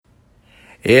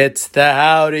It's the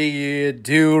How Do You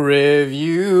Do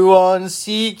review on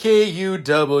CKUW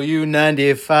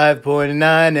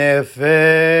 95.9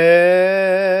 FM.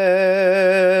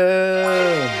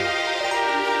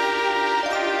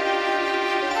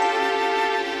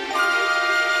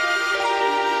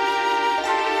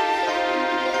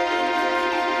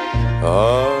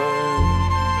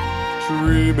 I'm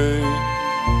dreaming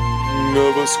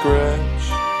of a scratch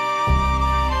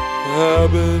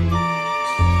habit,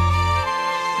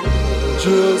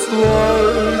 just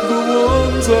like the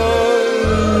ones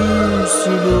I used to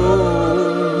know.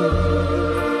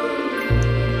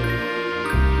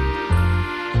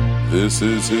 This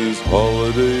is his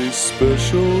holiday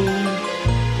special.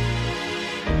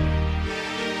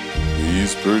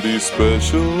 He's pretty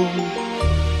special.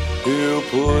 He'll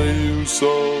play you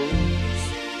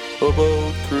songs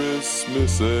about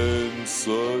Christmas and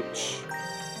such.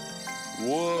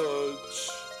 Watch.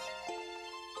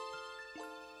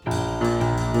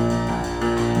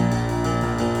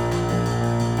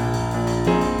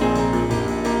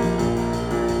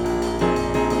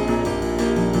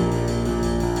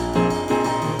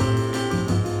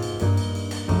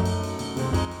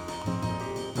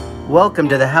 Welcome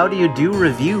to the How Do You Do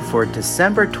review for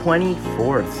December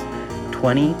 24th,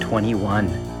 2021.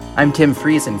 I'm Tim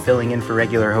Friesen, filling in for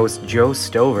regular host Joe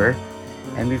Stover,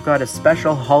 and we've got a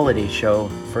special holiday show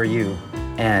for you.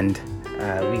 And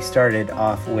we started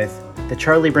off with the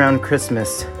Charlie Brown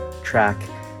Christmas track,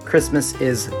 Christmas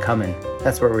Is Comin'.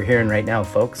 That's what we're hearing right now,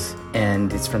 folks.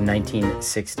 And it's from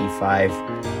 1965.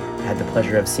 I had the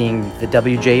pleasure of seeing the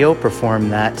WJO perform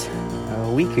that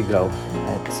a week ago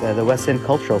at the West End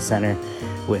Cultural Center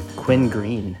with Quinn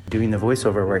Green doing the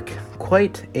voiceover work.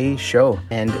 Quite a show.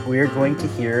 And we're going to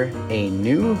hear a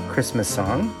new Christmas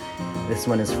song. This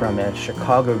one is from a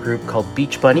Chicago group called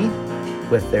Beach Bunny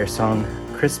with their song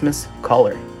Christmas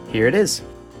Caller. Here it is.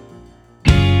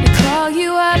 I call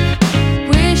you up,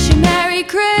 wish you Merry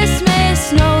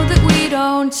Christmas, know that we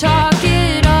don't talk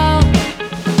at all.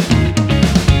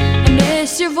 I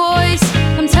miss your voice,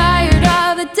 I'm tired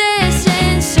of the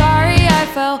distance, sorry I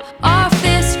fell off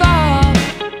this fall.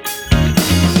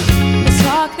 Let's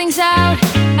talk things out,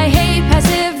 I hate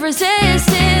passive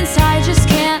resistance, I just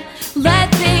can't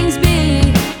let things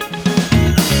be.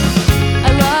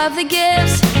 I love the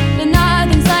gifts, but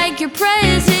nothing's like your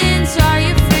presence. Are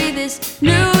you free this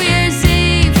New Year's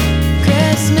Eve?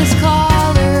 Christmas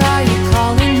caller, are you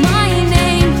calling my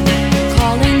name?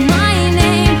 Calling my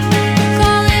name,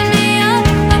 calling me up,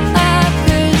 up, up.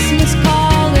 Christmas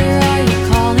caller, are you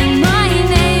calling my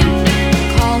name?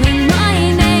 Calling my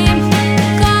name,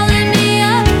 calling me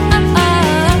up, up,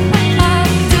 up, up.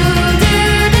 Do do do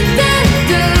do do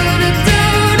do do do do do do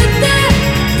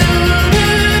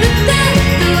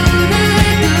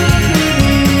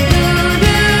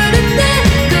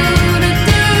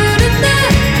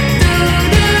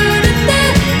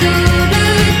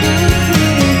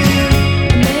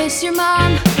Miss your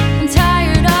mom, I'm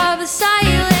tired of the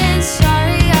silence.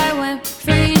 Sorry I went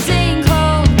freezing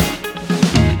cold.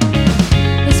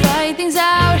 Let's fight things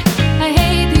out, I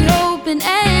hate the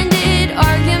open-ended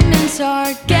arguments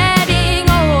are getting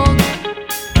old.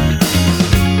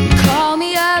 Call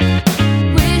me up,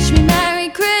 wish me Merry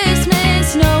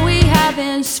Christmas, no we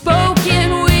haven't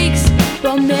spoken weeks,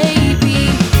 but maybe we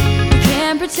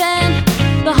can pretend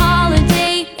the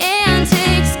holiday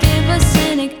antics give us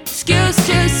an excuse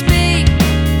to speak.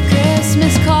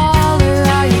 Christmas caller,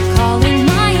 are you calling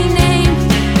my name?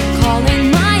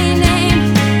 Calling my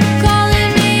name,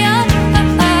 calling me up,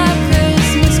 up, up.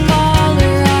 Christmas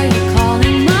caller, are you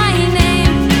calling my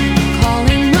name?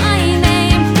 Calling my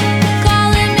name,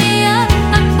 calling me up,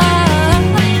 up, up,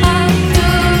 up. Do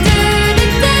do do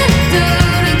do do do do do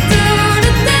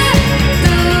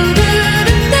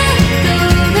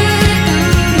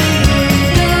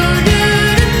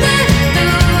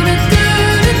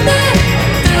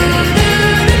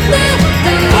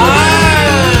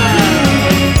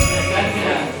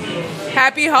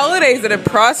Happy holidays and a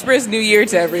prosperous new year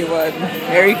to everyone.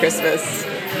 Merry Christmas.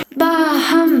 Bah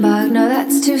humbug, no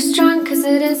that's too strong, cause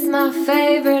it is my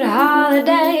favorite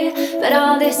holiday. But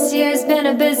all this year's been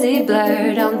a busy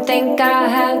blur, don't think I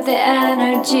have the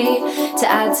energy to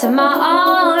add to my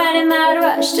already mad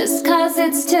rush, just cause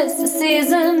it's 'tis the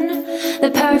season.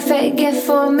 The perfect gift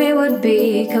for me would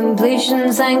be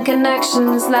completions and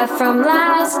connections left from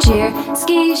last year.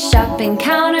 Ski shop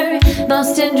encounter,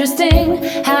 most interesting,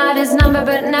 had his number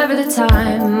but never the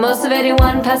time. Most of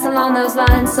 81 pass along those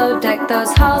lines, so deck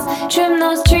those halls, trim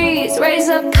those trees, raise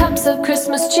up cups of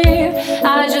Christmas cheer.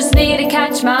 I just need to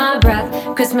catch my breath,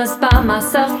 Christmas by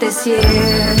myself this year.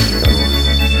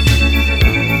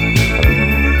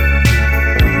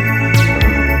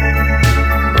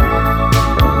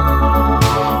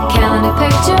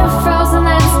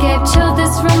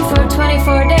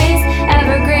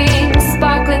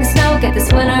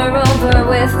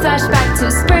 with flashback to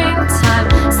springtime.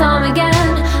 Saw him again,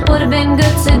 would have been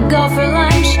good to go for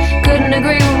lunch. Couldn't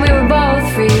agree when we were both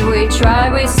free. We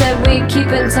tried, we said we'd keep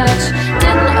in touch.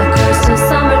 Didn't, of course, till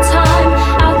summertime.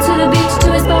 Out to the beach, to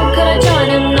his boat, could I join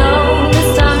him? No,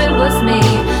 this time it was me.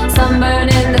 Sunburn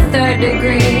in the 3rd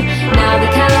degree. Now the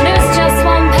calendar's just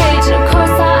one page, and of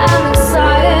course I am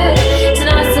excited.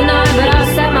 Tonight's the night, but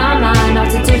I've set my mind not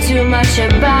to do too much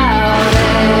about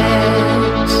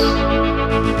it.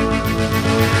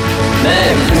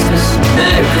 Merry Christmas,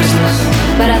 Merry Christmas.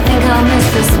 But I think I'll miss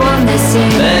this one this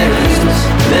year. Merry Christmas,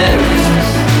 Merry Christmas.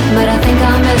 But I think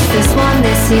I'll miss this one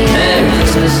this year. Merry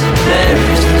Christmas, Merry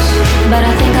Christmas. But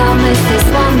I think I'll miss this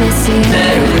one this year.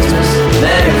 Merry Christmas,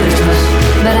 Merry Christmas.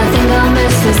 But I think I'll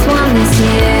miss this one this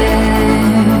year.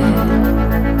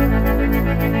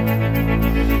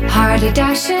 Hardly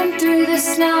dashing through the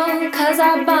snow, cause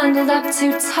I bundled up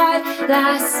too tight.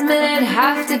 Last minute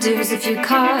have to do's a few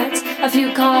cards, a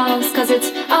few calls, cause it's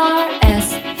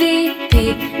RSVP.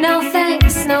 No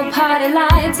thanks, no party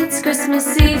lights, it's Christmas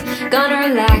Eve. Gonna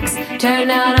relax,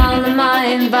 turn out all of my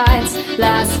invites.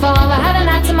 Last fall I had a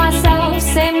night to myself.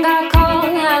 Same guy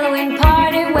called, Halloween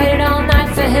party. Waited all night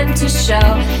for him to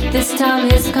show. This time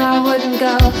his car wouldn't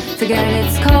go. Forget it,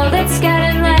 it's cold, it's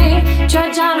getting late.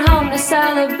 Trudge on home to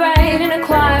celebrate in a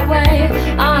quiet way.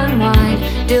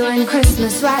 Unwind, doing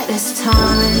Christmas right this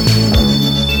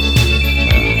time.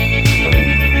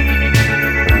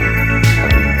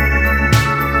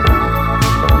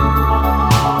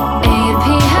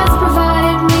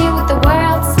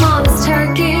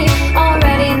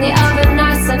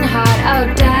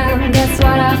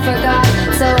 Forgot,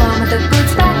 so on with the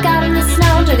boots back out in the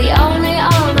snow to the only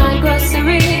all-night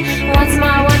grocery. What's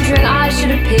my wondering I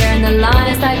should appear in the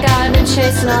lines that guy I've been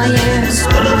chasing all year. Just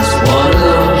wanna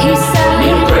go. He said,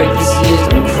 need a break, this year's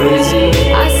been crazy.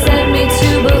 I said me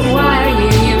too, but why are you?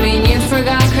 You mean you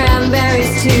forgot cranberries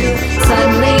too?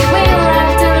 Suddenly we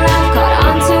laughed and laughed, caught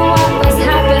on to what was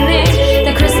happening.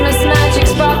 The Christmas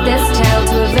magic's brought this tale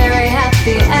to a very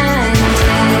happy ending.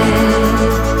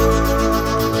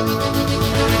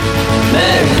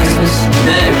 Merry Christmas,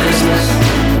 Merry Christmas.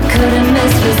 Couldn't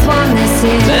miss this one this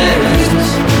year. Merry Christmas,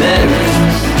 Merry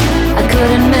Christmas. I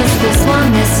couldn't miss this one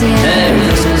this year. Merry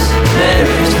Christmas, Merry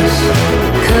Christmas.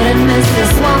 Couldn't miss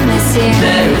this one this year.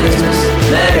 Merry Christmas,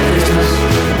 Merry Christmas.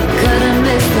 Couldn't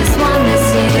miss this one this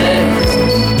year. Merry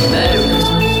Christmas, Merry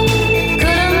Christmas.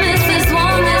 Couldn't miss this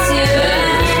one this year. Merry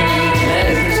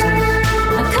Christmas,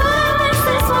 I couldn't miss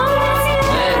this one this year.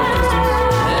 Merry Christmas,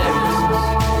 Merry Christmas.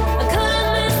 I couldn't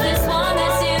miss this one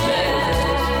this year.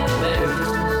 Merry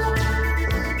Christmas.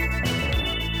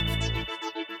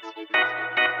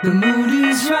 The mood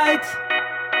is right,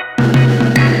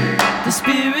 the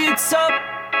spirit's up.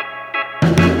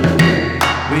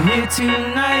 We're here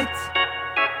tonight,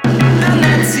 and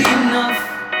that's enough.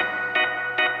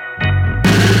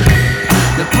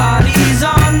 The party's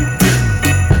on,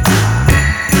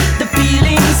 the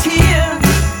feeling's here.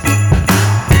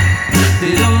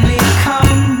 It only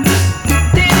comes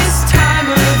this time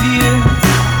of year.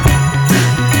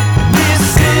 We're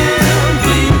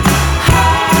simply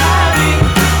having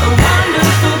a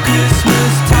wonderful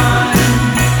Christmas time.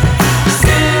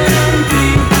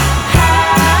 Simply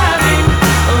having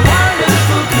a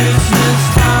wonderful Christmas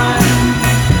time.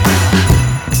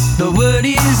 The word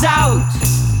is out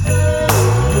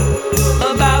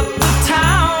about the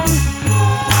town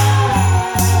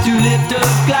to lift a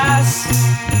glass.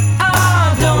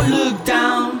 Ah, don't look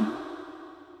down.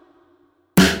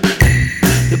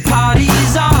 The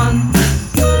party's on,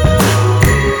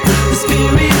 the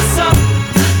spirit's up.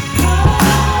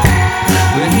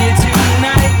 We're here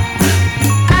tonight,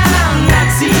 and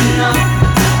that's enough.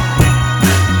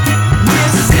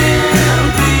 We're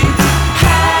simply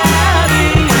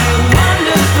having a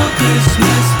wonderful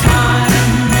Christmas time.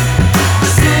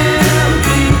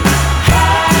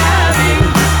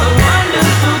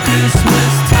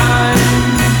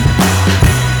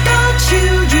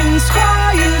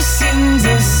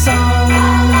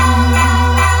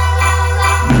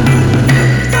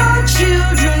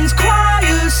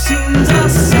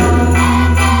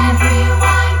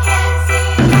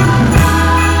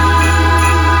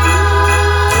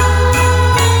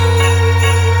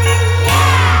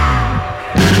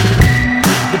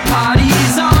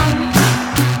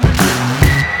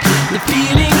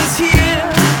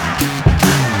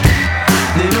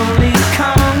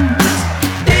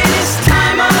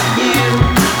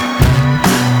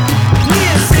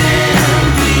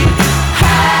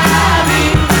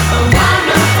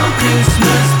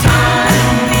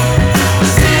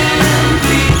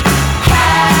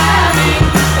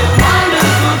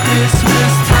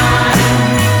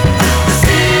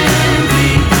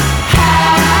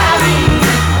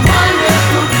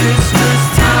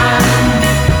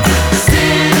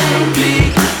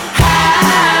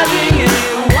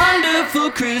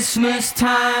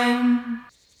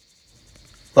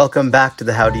 Welcome back to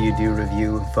the How Do You Do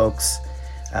review, folks.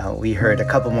 We heard a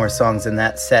couple more songs in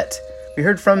that set. We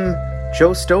heard from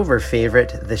Joe Stover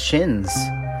favorite, The Shins,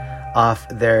 off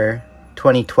their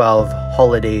 2012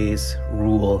 Holidays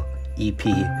Rule EP.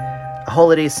 A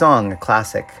holiday song, a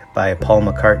classic by Paul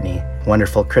McCartney.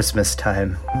 Wonderful Christmas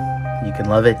time. You can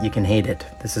love it, you can hate it.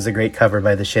 This is a great cover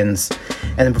by The Shins.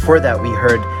 And then before that, we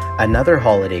heard another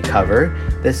holiday cover.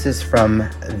 This is from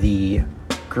the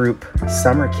group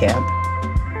Summer Camp,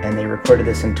 and they recorded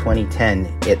this in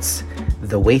 2010. It's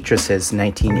The Waitress's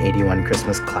 1981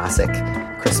 Christmas classic,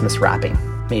 Christmas Wrapping.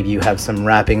 Maybe you have some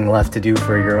wrapping left to do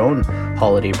for your own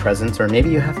holiday presents, or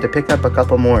maybe you have to pick up a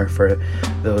couple more for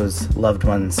those loved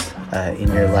ones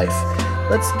in your life.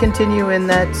 Let's continue in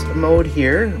that mode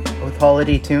here with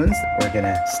holiday tunes. We're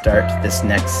gonna start this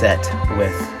next set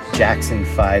with Jackson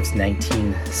 5's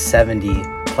 1970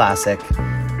 classic,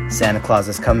 Santa Claus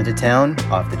is Coming to Town,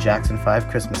 off the Jackson 5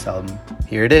 Christmas album.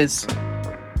 Here it is.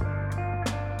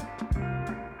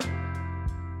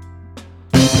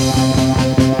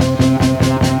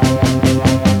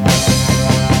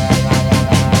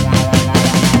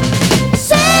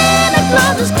 Santa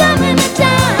Claus is coming to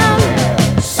town.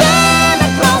 Santa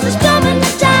Claus is coming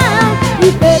to town.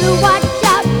 You better watch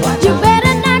out. You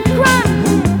better not cry.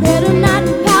 Better not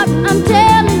pout. I'm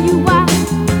telling you why.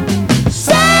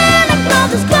 Santa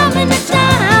Claus is coming to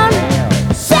town.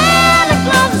 Santa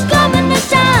Claus is coming to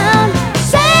town.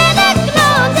 Santa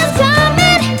Claus is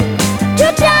coming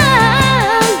to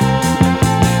town.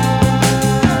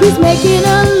 He's making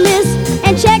a list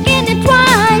and checking it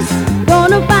twice.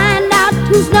 Gonna find out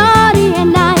who's naughty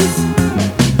and nice.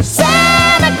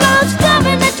 Santa Claus is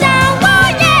coming to town. Oh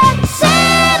yeah,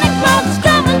 Santa Claus is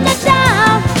coming to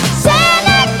town.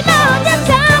 Santa Claus is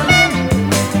coming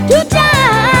to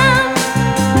town.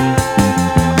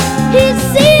 He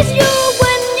sees you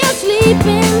when you're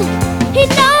sleeping. He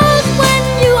knows when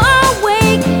you are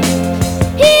awake.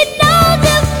 He knows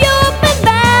if you've been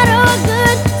bad or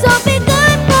good. So be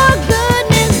good for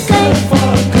goodness sake.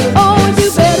 Oh, you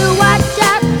better watch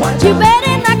out. You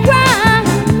better not cry.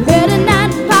 Better not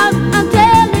pout. I'm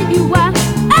telling you why.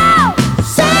 Oh,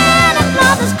 Santa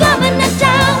Claus is coming to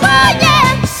town. Oh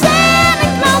yeah, Santa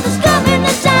Claus is coming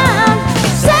to town.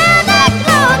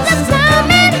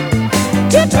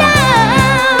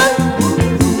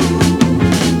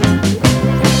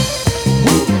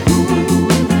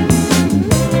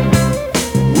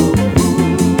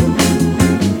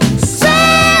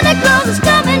 Santa Claus is coming to town. Santa Claus is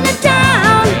coming to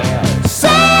town.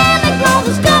 Santa Claus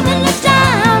is coming to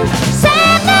town.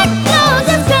 Santa Claus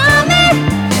is coming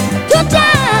to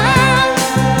town.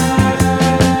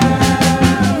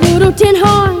 Little tin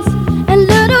horns and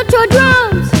little toy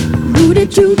drums, rooty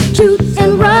toot toot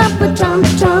and rubber tum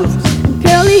tums,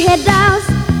 curly head dolls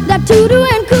that toodle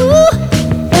and coo,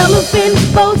 elephant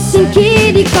boats and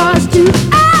kitty cars too.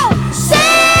 Oh,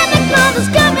 Santa Claus is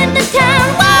coming to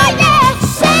town. Oh yeah,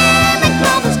 Santa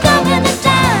Claus is coming to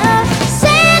town.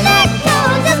 Santa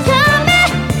Claus is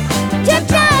coming to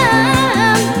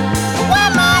town.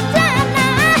 One more time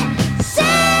now.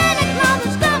 Santa Claus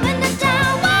is coming to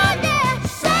town. Oh yeah,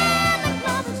 Santa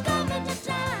Claus is coming to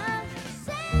town.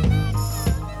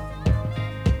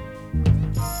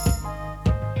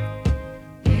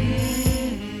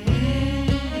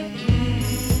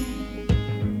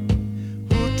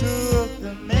 Oh,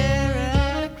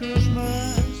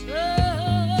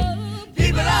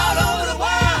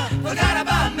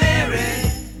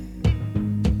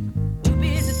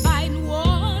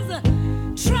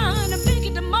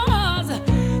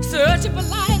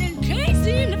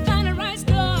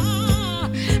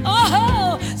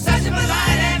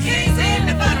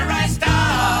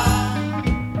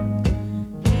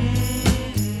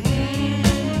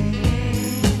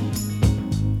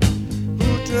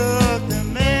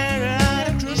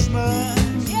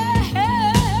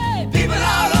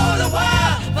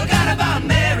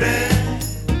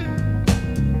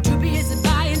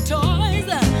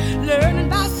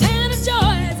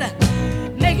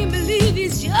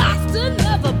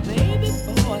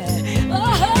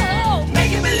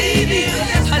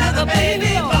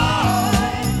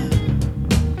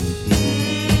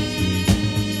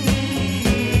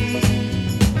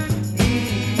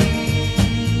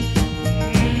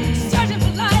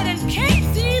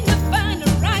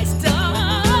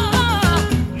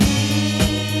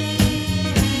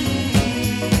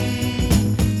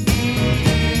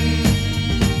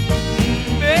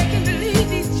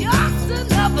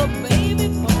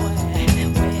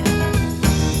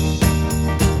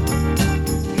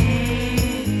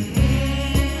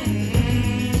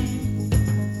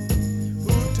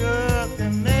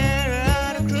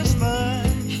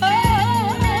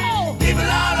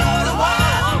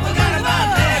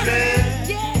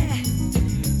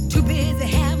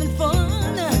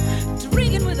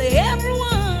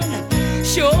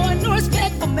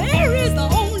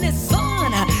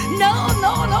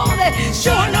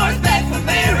 sure knows back for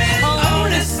Mary's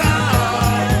only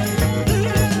son.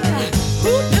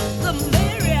 Who took the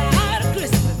Mary out of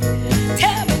Christmas?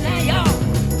 Tell me now, y'all.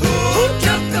 Who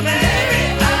took the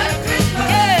Mary out of Christmas?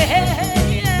 Yeah,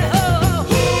 yeah, oh.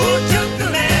 Who took the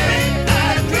Mary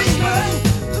out of Christmas?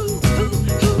 Who took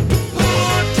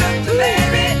the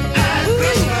Mary out of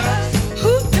Christmas?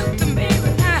 Who took the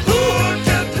Mary out? Who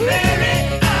took the Mary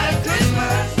out of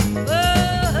Christmas?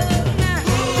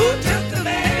 Who took the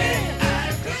Mary out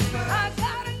of Christmas? I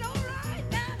gotta know right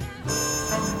now.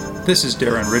 This is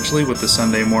Darren Ridgely with the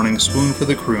Sunday Morning Spoon for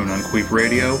the Croon on Queep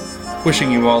Radio,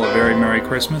 wishing you all a very Merry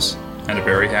Christmas and a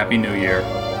very Happy New Year.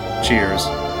 Cheers.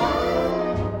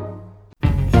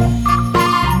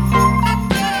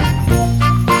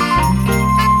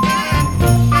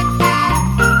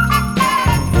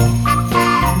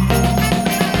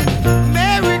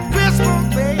 Merry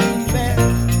Christmas, baby.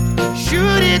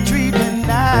 Should it treat me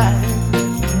nice?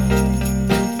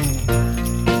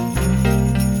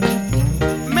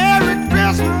 Merry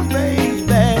Christmas,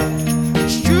 baby.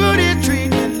 Should it treat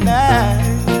me nice?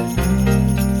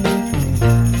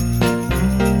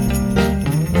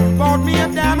 Bought me a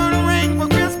diamond ring for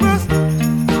Christmas. I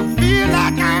feel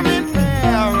like I'm in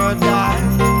paradise.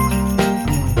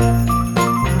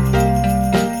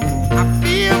 I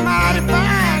feel mighty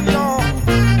fine, y'all.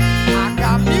 I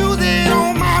got music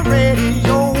on my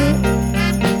radio.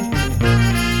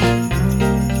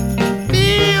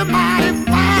 Feel mighty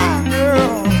fine,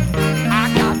 girl.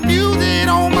 I got music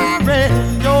on my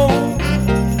radio.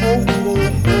 Oh, oh, oh.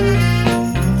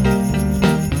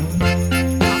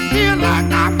 I feel like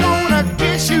I'm gonna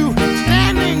kiss you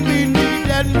standing beneath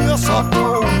that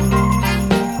mistletoe.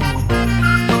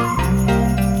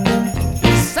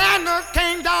 Santa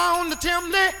came down the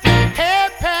chimney,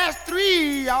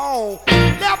 3:30, y'all.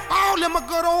 Left all them a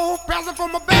good old present for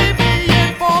my baby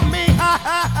and for me. Ha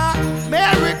ha ha.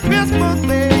 Merry Christmas,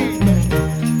 baby.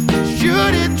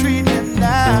 Should it treat me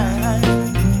nice?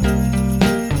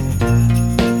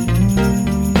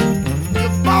 You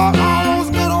bought all those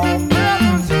good old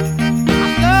presents. I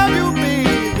love you,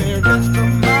 baby, rest of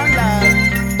my life.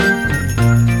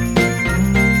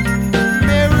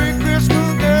 Merry Christmas,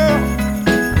 girl.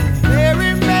 Merry,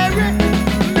 Merry,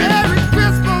 Merry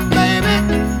Christmas, baby.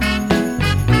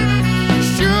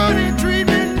 Should it treat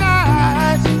me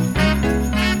nice?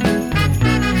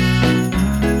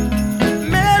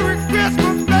 Merry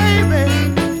Christmas, baby.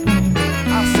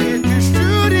 I said you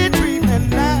should it treat me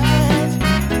nice.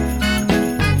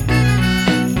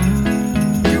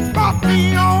 You bought me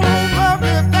all over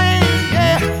everything,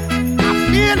 yeah. I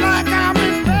feel like I'm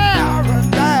in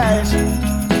paradise.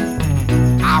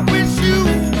 I wish you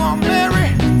a Merry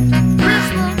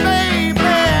Christmas,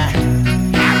 baby.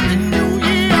 Happy New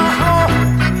Year, oh.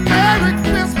 Merry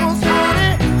Christmas,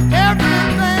 honey.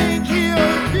 Everything here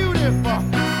is beautiful.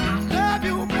 I love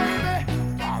you, baby,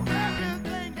 for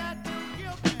everything that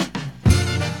you give me.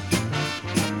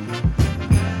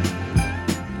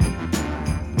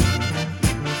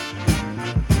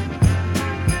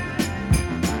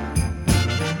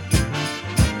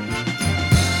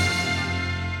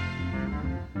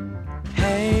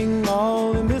 Hang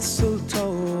all the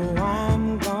mistletoe,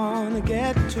 I'm gonna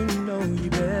get to know you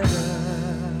better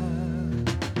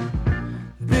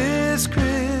this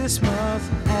Christmas.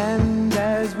 And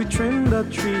as we trim the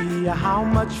tree, how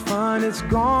much fun it's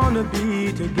gonna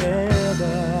be together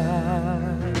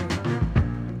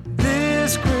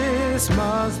this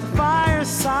Christmas. The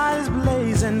fireside is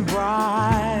blazing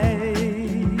bright.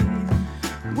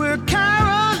 We're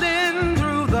caroling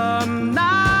through the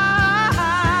night,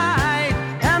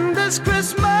 and this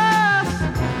Christmas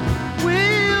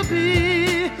will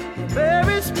be a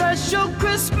very special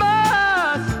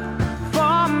Christmas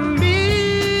for me.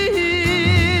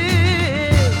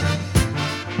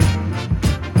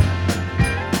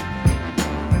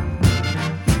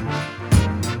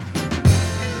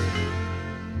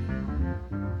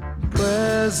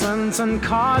 Presents and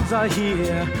cards are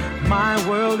here. My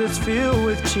world is filled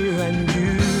with cheer and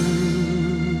you.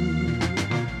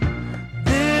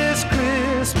 This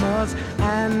Christmas,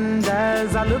 and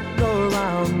as I look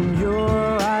around,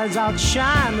 your eyes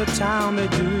outshine the town they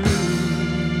do.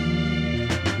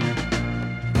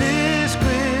 This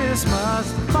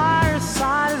Christmas, the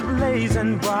fireside is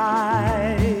blazing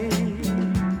bright.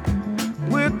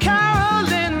 We're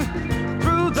caroling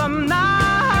through the night,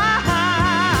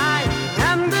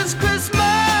 and this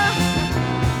Christmas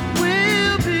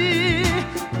will be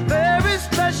a very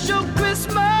special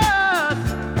Christmas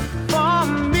for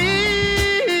me.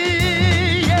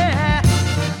 Yeah.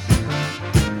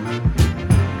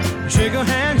 Shake a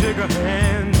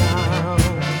hand now.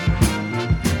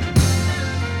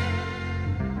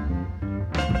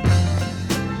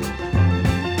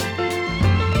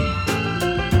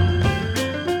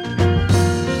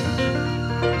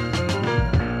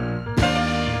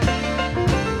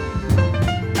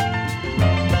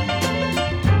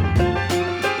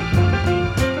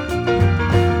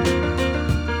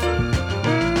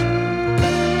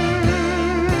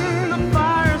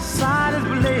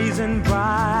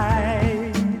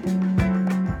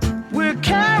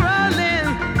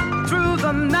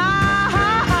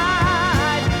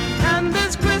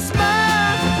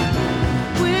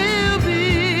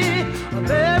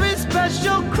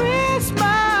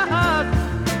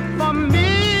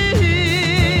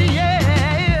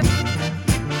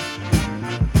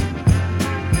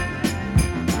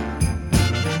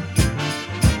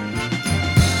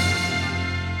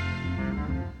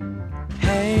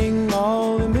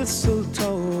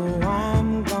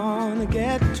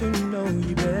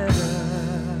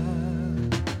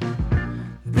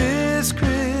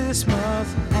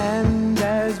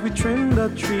 we trim the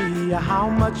tree, how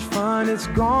much fun it's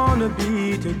gonna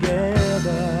be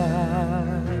together.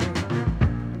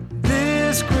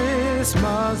 This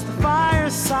Christmas, the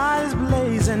fireside is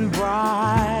blazing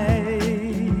bright.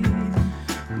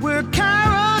 We're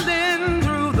caroling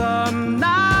through the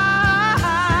night,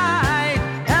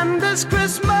 and this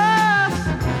Christmas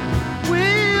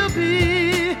will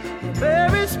be a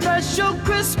very special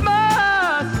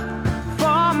Christmas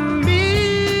for me.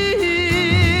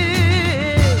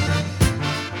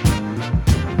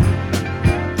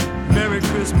 Merry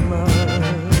Christmas.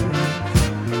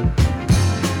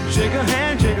 Shake a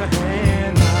hand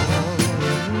now.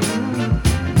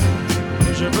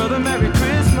 Here's your brother, Merry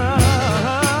Christmas.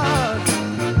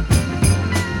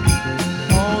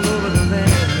 All over the land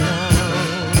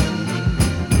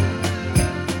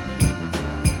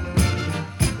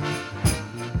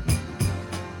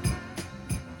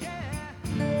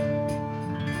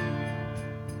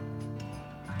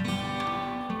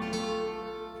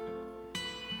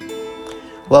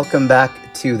Welcome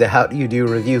back to the How Do You Do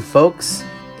review, folks.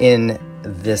 In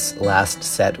this last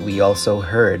set, we also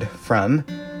heard from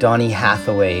Donny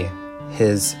Hathaway,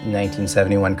 his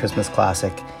 1971 Christmas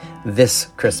classic, This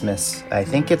Christmas. I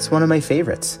think it's one of my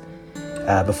favorites.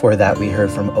 Before that, we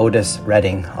heard from Otis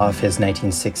Redding off his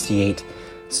 1968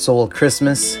 Soul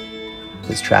Christmas,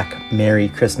 his track Merry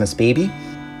Christmas Baby.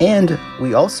 And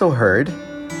we also heard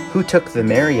Who Took the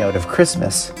Merry Out of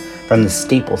Christmas from the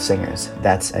Staple Singers.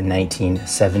 That's a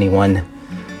 1971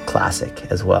 classic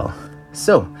as well.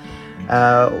 So,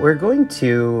 we're going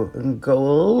to go a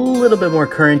little bit more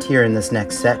current here in this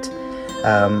next set.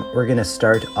 We're going to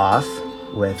start off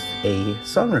with a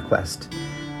song request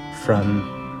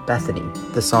from Bethany,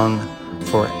 the song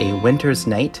For a Winter's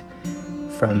Night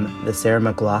from the Sarah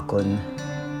McLachlan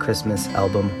Christmas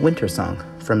album Winter Song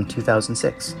from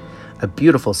 2006. A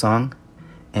beautiful song,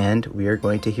 and we are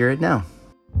going to hear it now.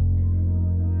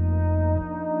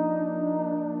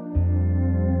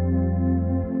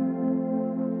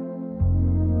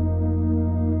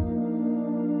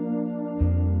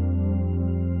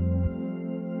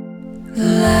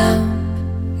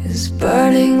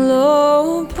 Burning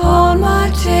low upon my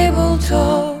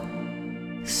tabletop,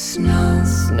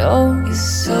 snow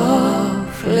is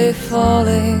softly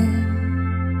falling.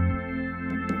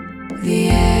 The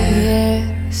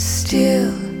air is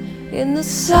still in the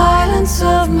silence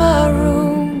of my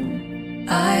room.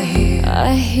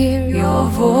 I hear your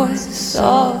voice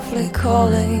softly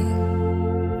calling.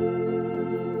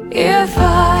 If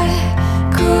I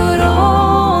could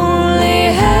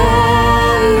only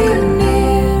have you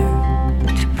near,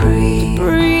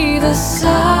 breathe a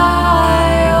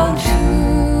sigh or two,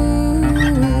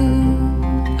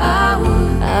 I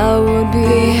would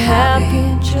be happy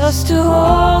just to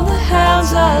hold the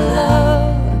hands I love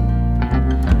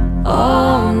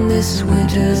on this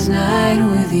winter's night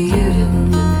with you.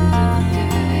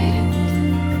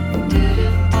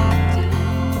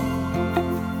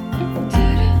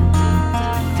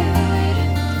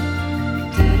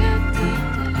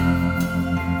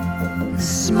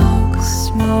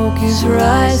 Smoke is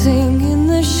rising in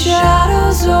the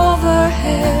shadows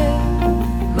overhead.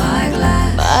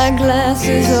 My glass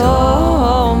is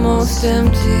almost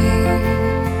empty.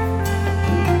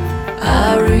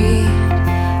 I read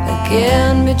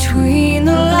again between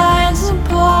the lines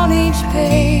upon each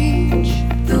page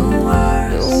the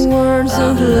words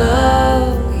of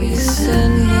love you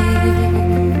send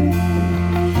me.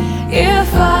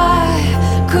 If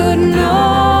I could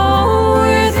know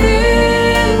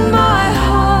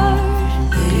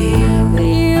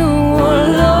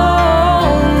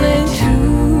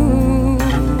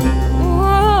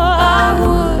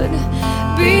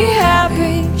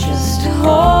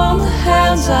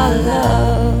I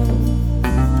love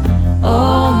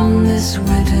on this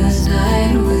winter's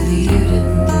night with you.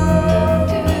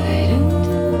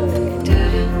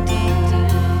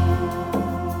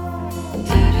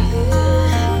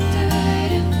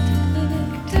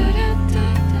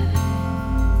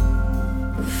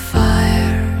 The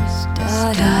fire's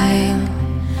dying,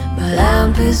 my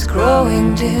lamp is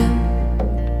growing dim.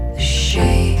 The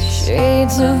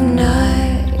shades of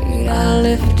night are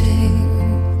lifting.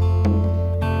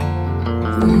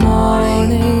 The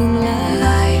morning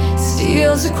light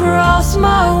steals across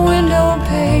my window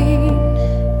pane,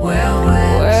 where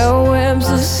webs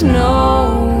of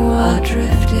snow are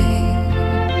drifting.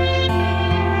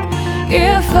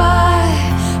 If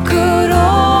I could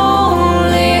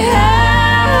only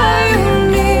have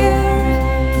you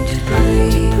near to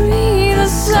breathe a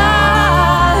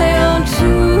sigh or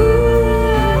two,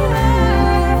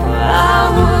 I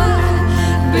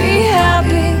would be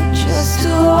happy just to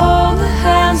hold the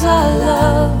hands I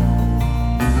love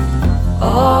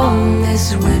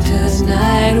this winter's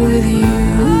night with you,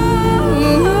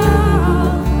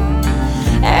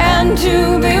 and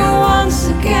to be once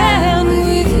again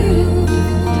with you.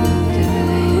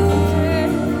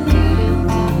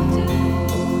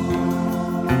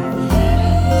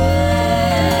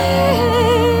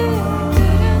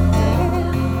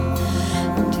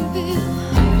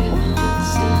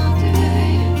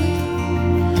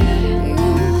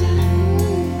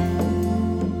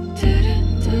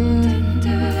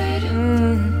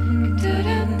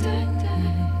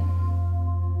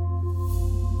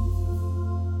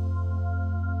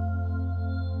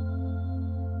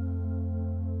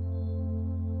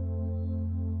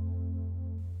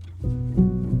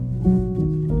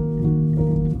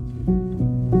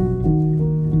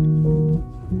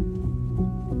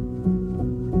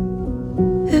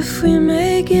 If we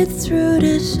make it through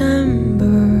December,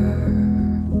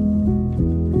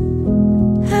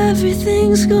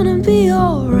 everything's gonna be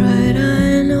alright,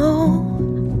 I know.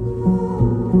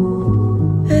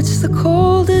 It's the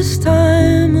coldest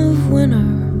time of winter,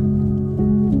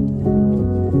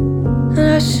 and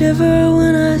I shiver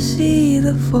when I see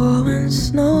the falling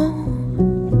snow.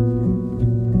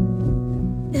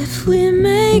 If we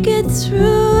make it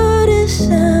through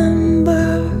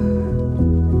December,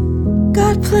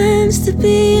 got plans to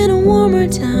be in a warmer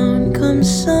town come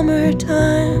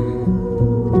summertime.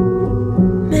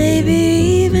 Maybe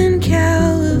even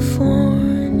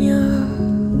California.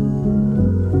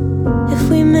 If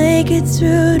we make it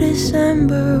through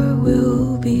December,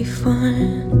 we'll be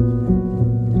fine.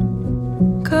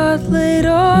 Got laid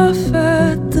off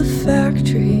at the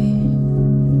factory,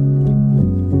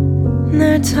 and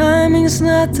their timing's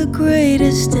not the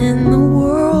greatest in the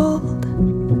world.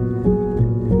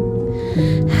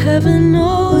 Heaven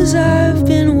knows I've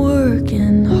been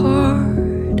working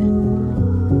hard.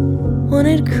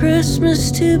 Wanted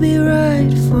Christmas to be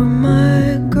right for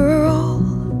my girl.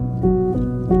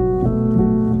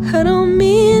 I don't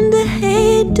mean to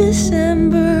hate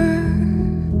December.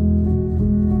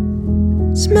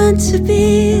 It's meant to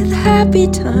be the happy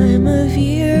time of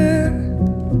year,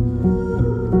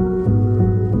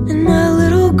 and my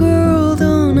little girl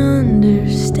don't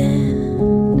understand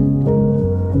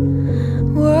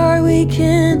why we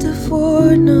can't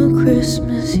afford no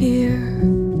Christmas here.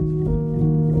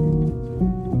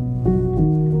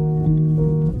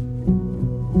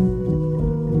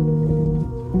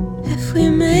 If we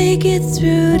make it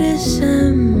through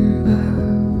December,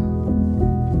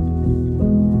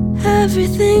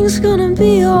 everything's gonna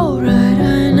be alright,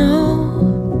 I know.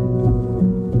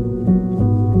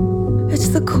 It's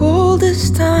the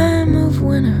coldest time of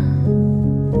winter,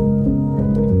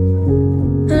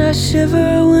 and I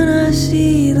shiver when I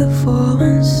see the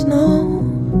falling snow.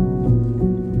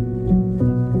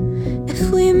 If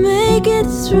we make it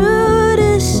through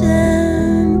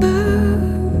December,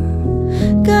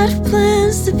 got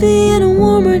plans to be in a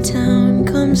warmer town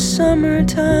come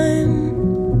summertime.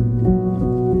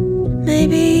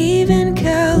 Maybe even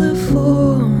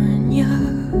California.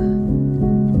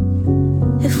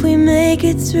 If we make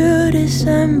it through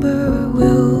December,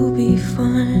 we'll be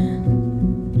fine.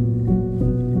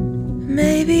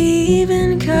 Maybe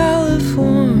even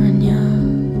California.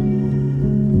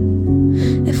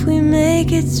 If we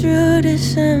make it through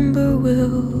December,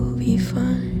 we'll be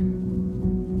fine.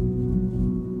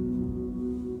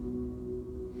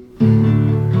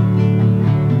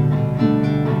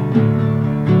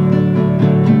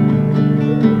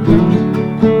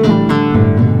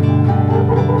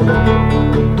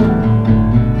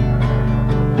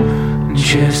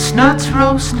 Chestnuts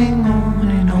roasting on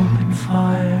an open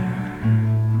fire,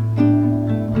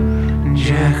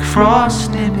 Jack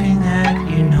Frost nipping at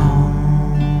your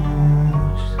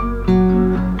nose,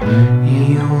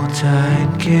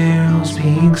 Yuletide carols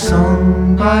being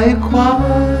sung by a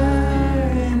choir,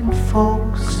 and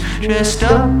folks dressed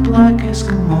up like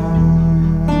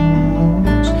Eskimos.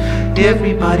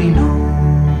 Everybody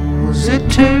knows a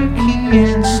turkey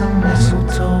and some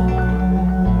mistletoe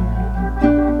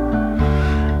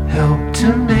help to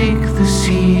make the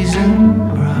season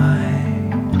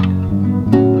bright.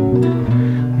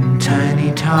 And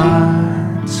tiny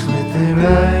tots with their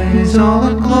eyes all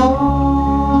aglow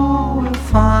will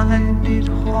find it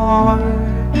hard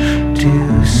to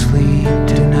sleep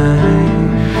tonight.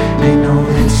 They know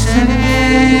that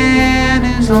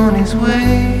Santa's on his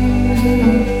way.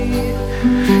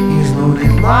 He's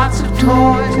loaded lots of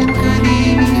toys and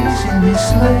goodies in his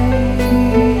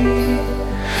sleigh,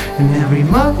 and every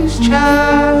mother's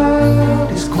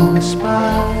child is going to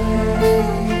spy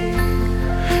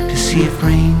to see if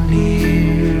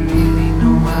reindeer really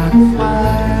know how to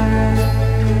fly.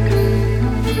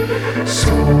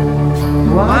 So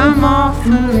I'm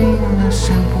offering a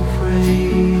simple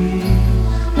phrase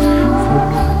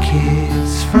for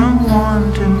kids from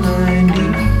 1 to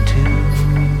 92.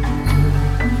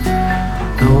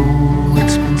 Though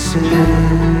it's been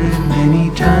said many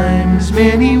times,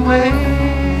 many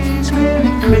ways,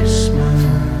 Merry Christmas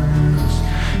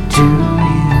to you.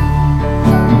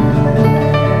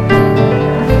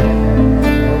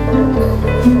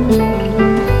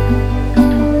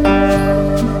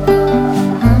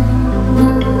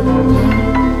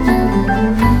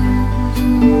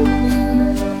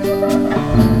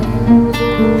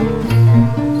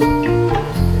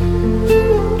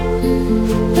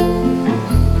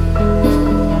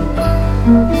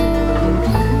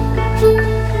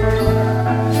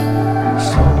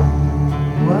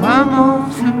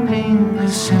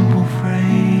 Simple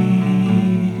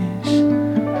phrase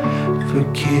for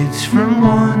kids from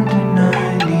 1 to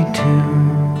 92.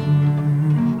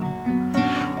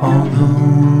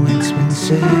 Although it's been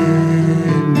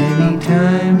said many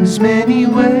times, many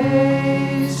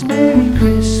ways, Merry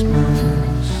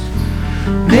Christmas,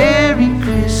 Merry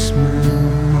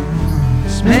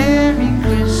Christmas, Merry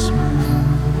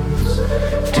Christmas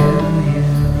to you.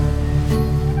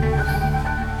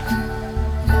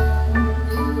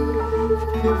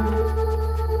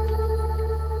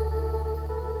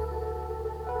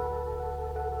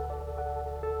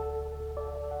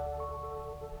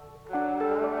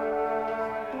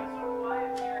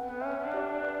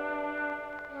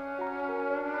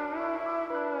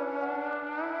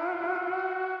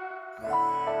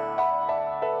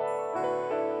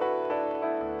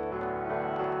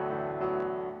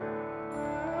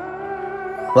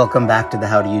 Welcome back to the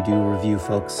How Do You Do review,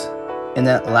 folks. In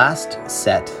that last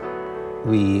set,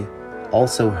 we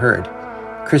also heard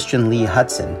Christian Lee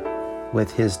Hudson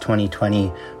with his 2020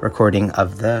 recording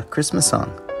of the Christmas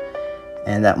song.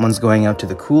 And that one's going out to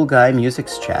the Cool Guy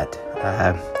Musics Chat,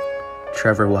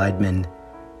 Trevor Weidman,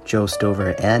 Joe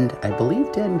Stover, and I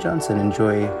believe Dan Johnson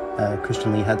enjoy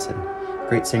Christian Lee Hudson.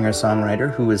 Great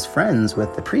singer-songwriter who was friends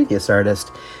with the previous artist,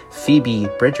 Phoebe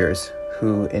Bridgers,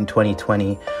 who in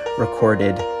 2020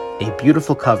 recorded a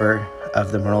beautiful cover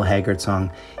of the Merle Haggard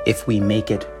song, If We Make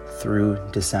It Through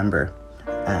December.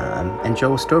 And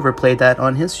Joe Stover played that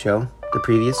on his show the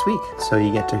previous week. So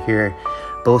you get to hear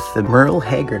both the Merle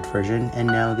Haggard version and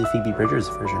now the Phoebe Bridgers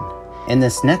version. In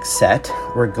this next set,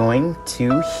 we're going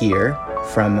to hear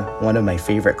from one of my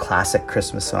favorite classic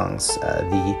Christmas songs,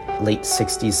 the late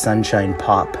 60s Sunshine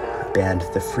Pop band,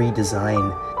 The Free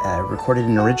Design, recorded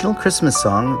an original Christmas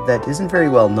song that isn't very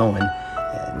well known, and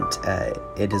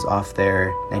it is off their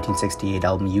 1968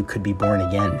 album, You Could Be Born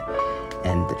Again,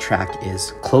 and the track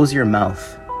is Close Your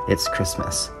Mouth, It's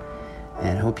Christmas.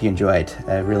 And I hope you enjoyed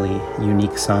a really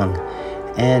unique song.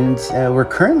 And we're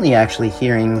currently actually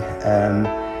hearing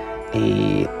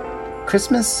a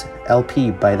Christmas LP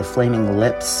by the Flaming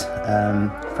Lips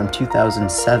from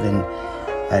 2007,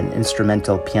 an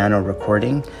instrumental piano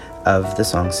recording of the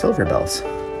song Silver Bells.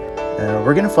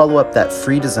 We're going to follow up that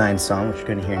Free Design song, which you're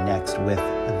going to hear next, with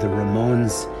the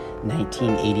Ramones'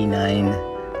 1989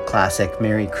 classic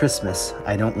Merry Christmas,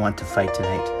 I Don't Want to Fight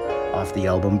Tonight, off the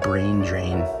album Brain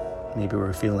Drain. Maybe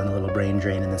we're feeling a little brain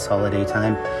drain in this holiday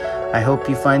time. I hope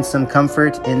you find some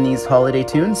comfort in these holiday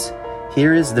tunes.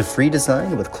 Here is the Free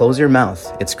Design with Close Your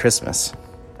Mouth, It's Christmas.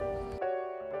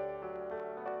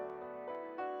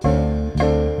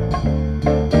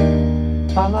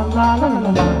 La la la la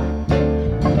la la.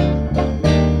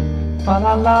 La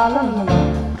la la la la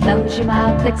la. Close your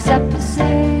mouth except to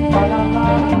say La la la.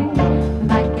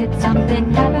 might get something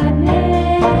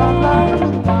happening.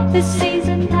 This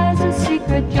season has a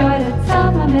secret joy that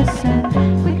some are missing.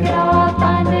 We could all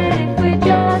find it if we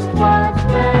just watch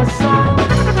the sun.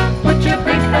 Put your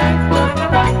big bang book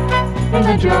back in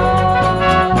the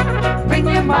drawer. Bring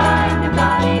your mind and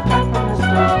body back from the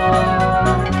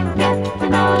store. Get to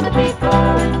know the people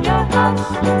in your house.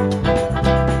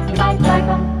 You might like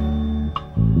them.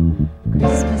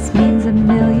 Christmas means a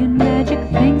million magic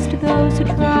things to those who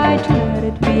try to let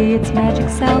it be its magic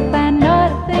self and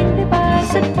not a thing they buy.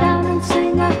 Sit down and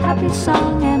sing a happy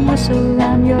song and whistle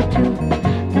around your tooth.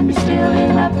 Then be still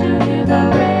enough to hear the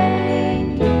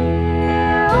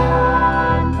reindeer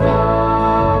on the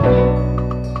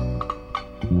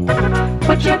roof.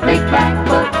 Put your big black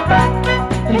book back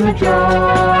in the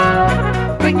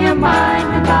drawer. Bring your mind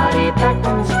and body back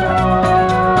from the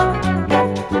store.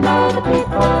 Get to know the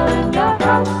people in your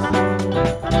house.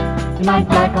 You might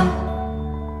like them.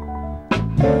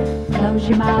 Close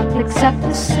your mouth except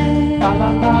to say La la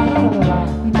la la la la.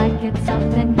 you might get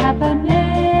something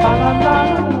happening.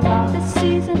 This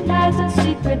season has a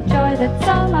secret joy that's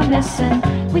all I'm missing.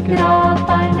 We could all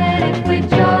find it if we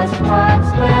just once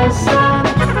listen.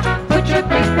 Put your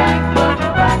big bang book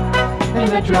back in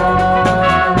the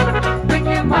drawer. Bring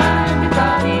your mind and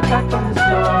body back from the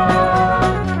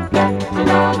store. Get to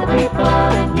know the people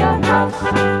in your house.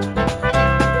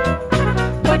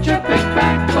 Put your big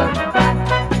bang book back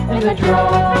in the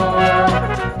drawer.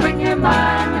 Bring your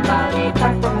mind and body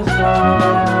back from the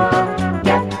store.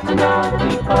 Get to know the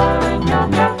people in your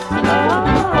house. Know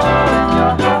the people in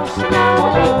your house. Know the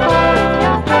people in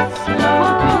your house. Know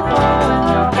the people in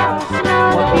your house. Know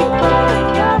the people in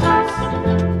your house.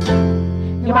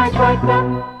 You might like them.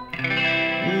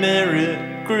 Merry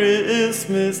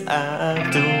Christmas, I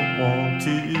don't want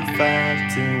to fight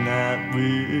tonight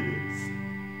with.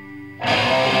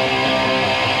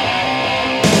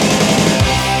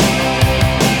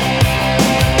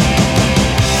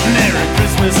 Merry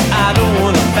Christmas, I don't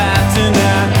wanna fight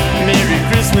tonight. Merry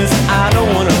Christmas, I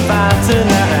don't wanna fight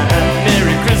tonight.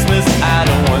 Merry Christmas, I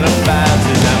don't wanna fight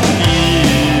tonight with you.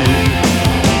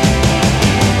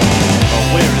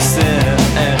 Where is Santa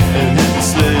and his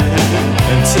sleigh?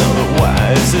 And tell me why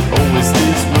is it always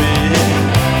this way?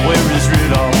 Where is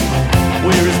Rudolph?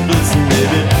 Where is Blitzen,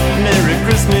 baby? Merry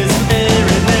Christmas,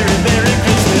 Merry, Merry, Merry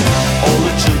Christmas. All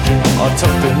the children are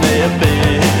tucked in their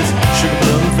beds. Sugar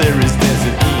plum fairies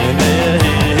dancing in their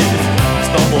heads.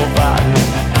 Snowball fighting,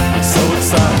 it's so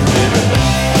exciting, baby.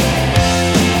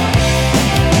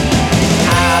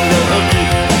 I love you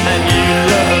and you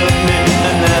love me,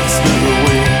 and that's the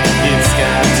way it's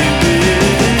got to be.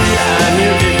 I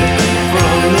knew it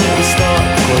from the start,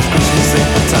 'cause Christmas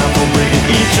ain't the time for breaking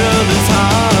each other's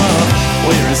heart.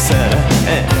 Where is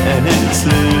Santa and his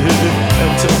sleigh?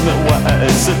 And tell me why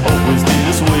is it always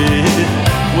this way?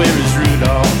 Where is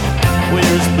Rudolph?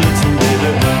 Where is Blitzen,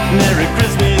 baby? Merry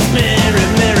Christmas, Merry,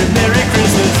 Merry, Merry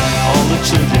Christmas. All the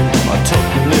children are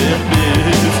tucking their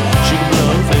beds. Sugar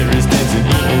plum fairies dancing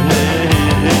in their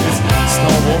heads.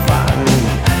 Snowball fighting,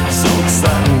 so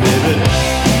exciting, baby.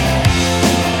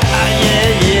 Ah, yeah,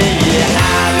 yeah, yeah,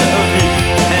 I love you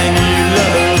and you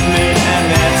love me, and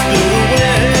that's the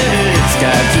way it's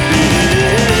got to be.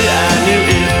 I knew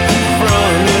it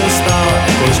from the start,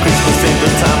 'cause Christmas ain't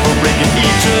the time for breaking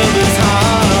each other's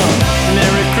heart.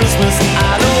 Merry Christmas,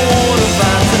 I don't wanna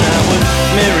fight tonight with.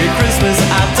 Merry Christmas,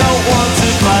 I don't want to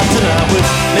fight tonight with.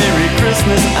 Merry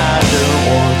Christmas, I don't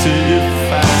want to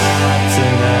fight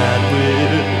tonight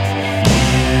with.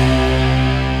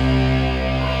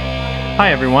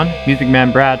 Hi everyone, Music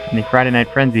Man Brad from the Friday Night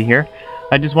Frenzy here.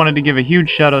 I just wanted to give a huge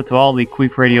shout out to all the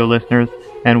Queef Radio listeners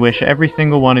and wish every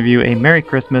single one of you a Merry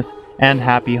Christmas and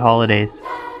Happy Holidays.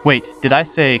 Wait, did I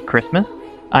say Christmas?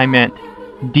 I meant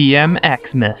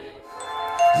DMXmas.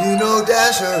 You know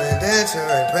Dasher and Dancer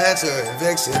and Prancer and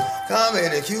Vixen,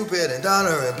 Comet and Cupid and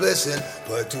Donner and Blitzen.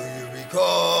 But do you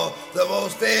recall the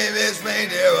most famous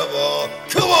reindeer of all?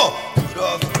 Come on!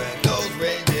 Rudolph the red-nosed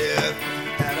reindeer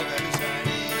had a very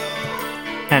shiny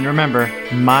nose. And remember,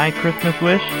 my Christmas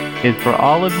wish is for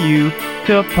all of you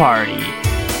to party.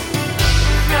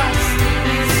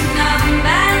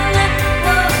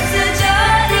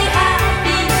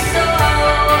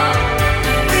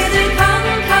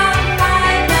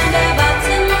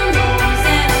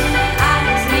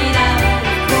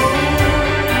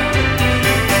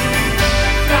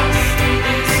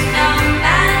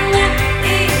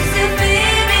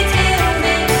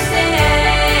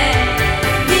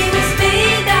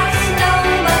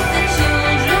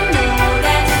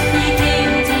 He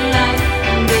came to life.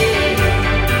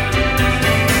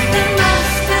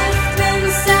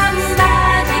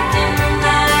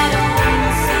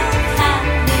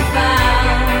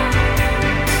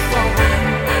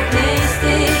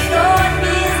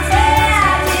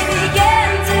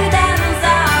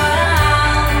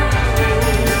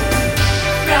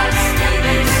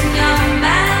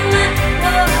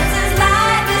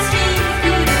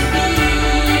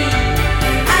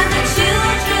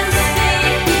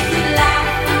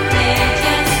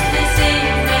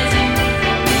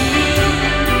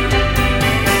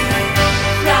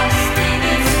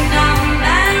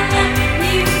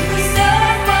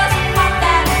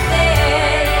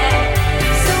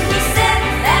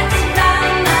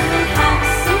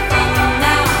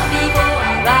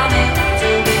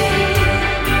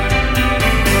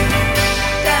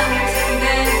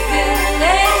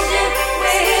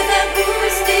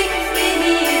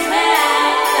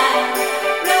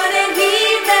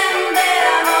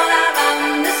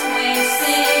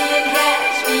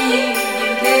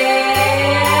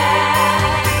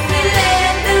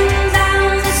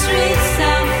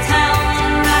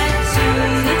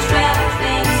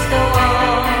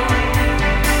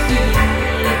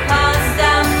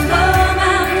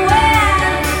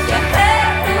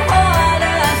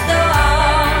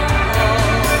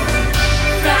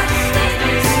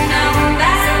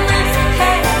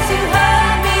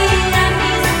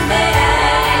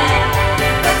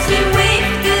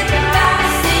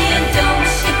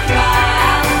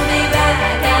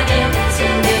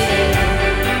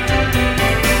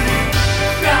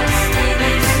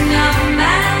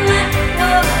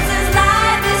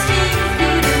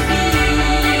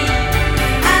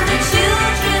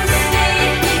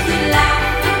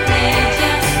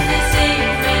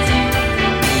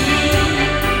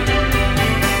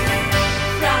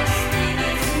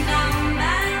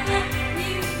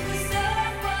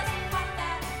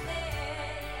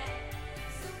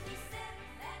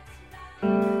 'Twas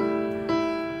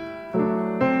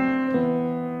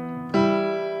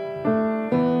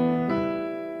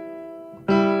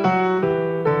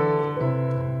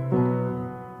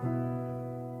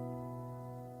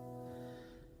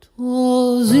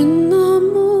in the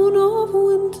moon of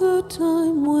winter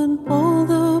time when all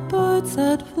the birds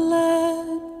had fled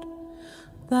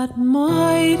that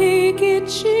mighty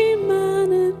Gitchy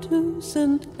Manitou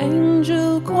sent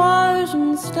angel choirs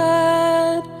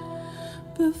instead.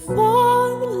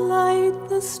 Before the light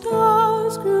the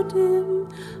stars grew dim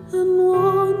and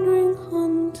wandering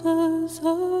hunters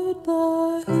heard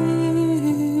the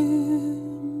hymn.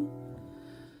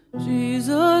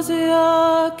 Jesus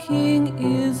your King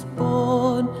is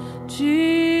born,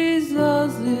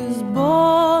 Jesus is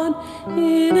born,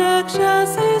 in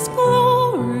excelsis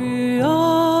Gloria.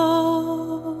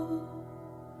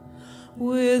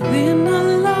 Within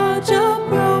a larger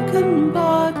broken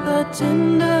bark the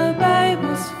tender babe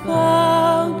was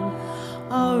found,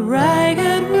 a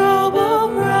ragged robe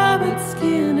of rabbit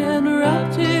skin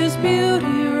enwrapped his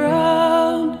beauty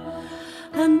round.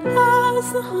 And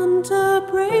as the hunter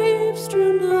braves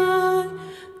drew nigh,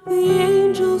 the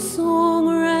angel's song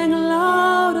rang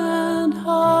loud and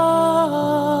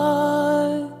high.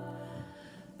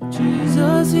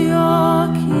 Jesus your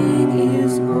King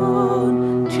is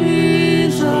born,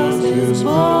 Jesus is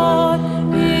born,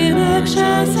 in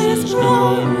excelsis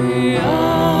Gloria.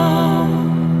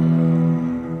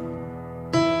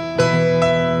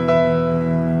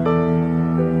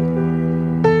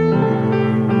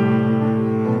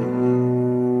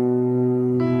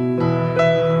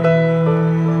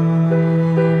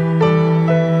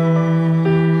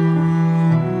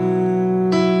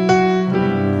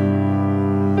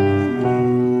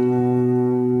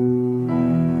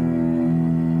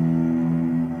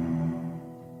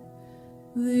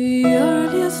 The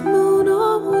earliest moon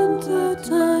of winter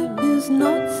time is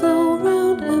not so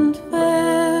round and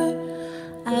fair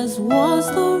as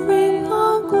was the ring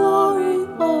of glory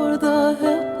o'er the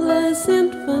helpless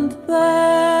infant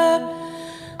there.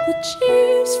 The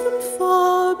chiefs from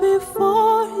far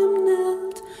before him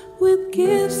knelt with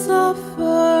gifts of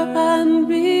fur and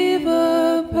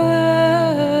beaver pelt.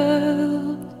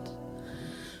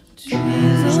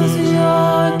 Jesus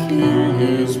your King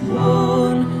is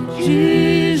born,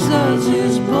 Jesus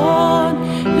is born,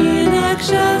 in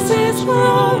excelsis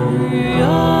Gloria.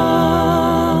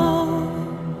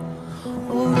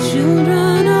 O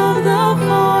children of the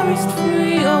forest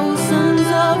free, O sons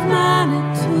of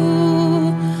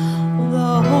Manitou,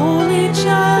 the holy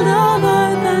child of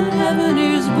earth and heaven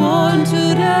is born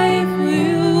today for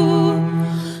you.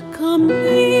 Come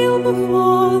kneel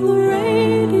before the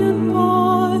radiant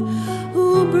boy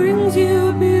who brings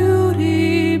you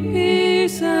beauty,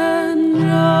 peace, and joy.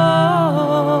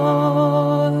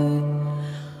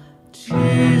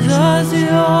 Jesus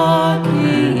your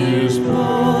King is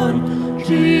born,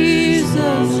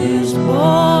 Jesus is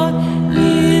born,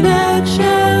 in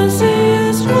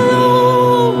excelsis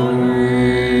Gloria.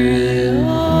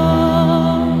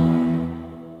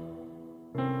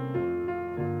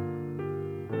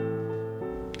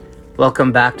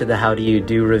 Welcome back to the How Do You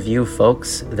Do review,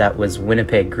 folks. That was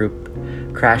Winnipeg group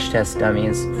Crash Test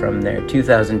Dummies from their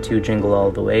 2002 Jingle All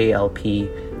the Way LP.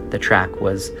 The track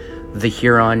was The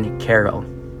Huron Carol,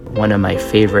 one of my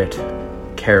favorite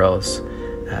carols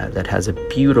that has a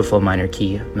beautiful minor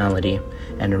key melody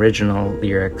and original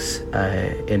lyrics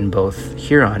in both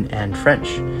Huron and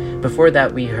French. Before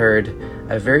that, we heard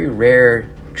a very rare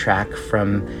track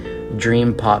from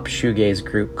dream pop shoegaze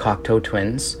group Cocteau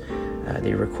Twins.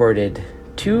 They recorded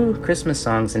 2 Christmas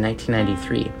songs in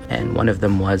 1993, and one of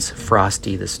them was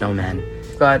Frosty the Snowman.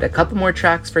 Got a couple more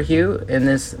tracks for you in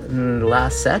this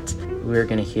last set. We're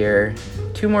going to hear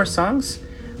 2 more songs.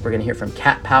 We're going to hear from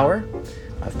Cat Power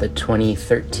of the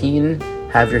 2013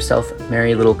 Have Yourself a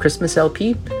Merry Little Christmas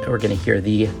LP. We're going to hear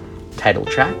the title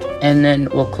track, and then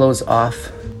we'll close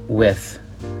off with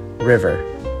River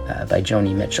by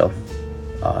Joni Mitchell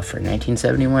off her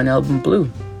 1971 album Blue.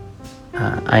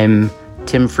 I'm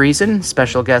Tim Friesen,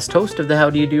 special guest host of the How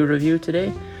Do You Do review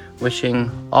today,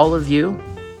 wishing all of you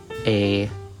a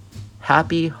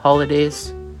happy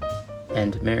holidays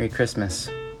and Merry Christmas.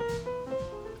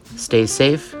 Stay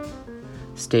safe,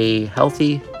 stay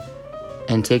healthy,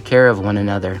 and take care of one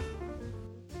another.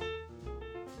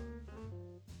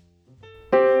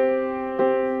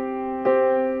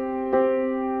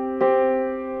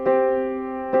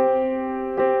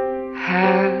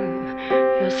 Have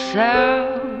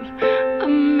yourself a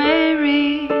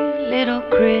merry little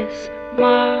Christmas.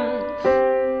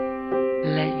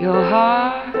 Let your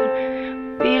heart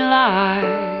be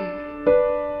light.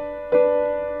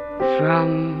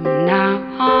 From now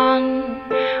on,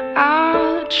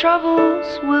 our troubles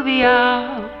will be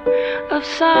out of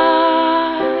sight.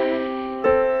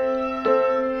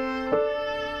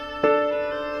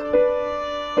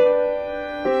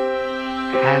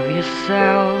 Have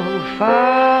yourself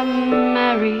a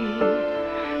merry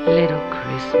little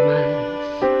Christmas.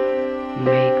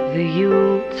 Make the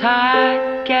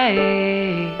Yuletide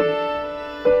gay.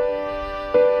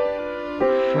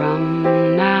 From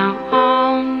now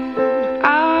on,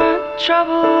 our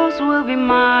troubles will be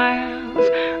miles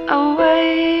away.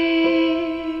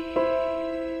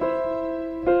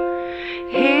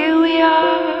 Here we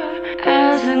are,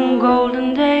 as in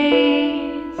golden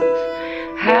days,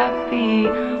 happy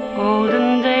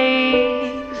olden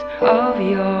days of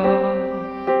yore.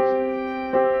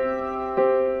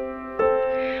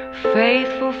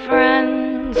 Faithful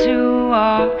friends who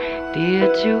are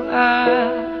dear to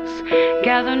us,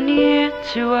 gather near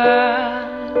to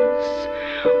us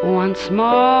once more.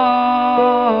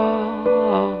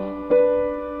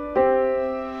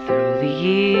 Through the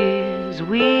years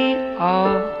we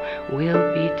all will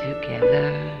be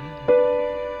together,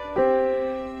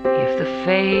 if the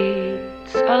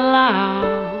fates allow.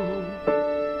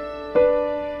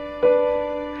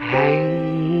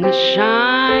 Hang a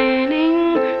shining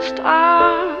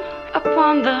star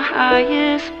upon the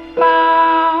highest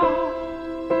bough,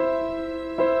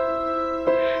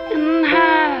 and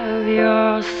have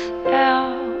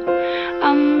yourself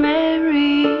a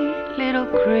merry little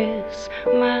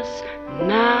Christmas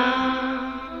now.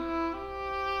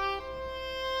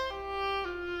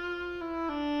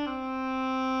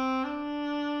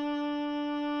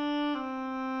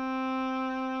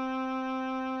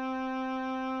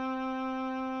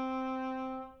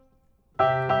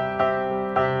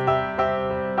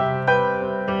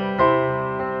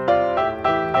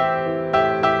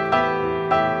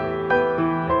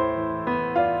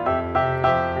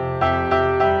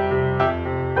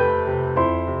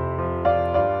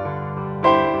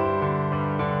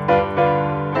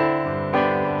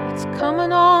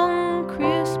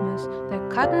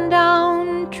 cutting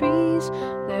down trees.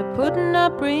 They're putting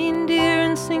up reindeer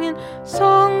and singing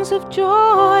songs of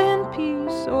joy and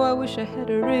peace. Oh, I wish I had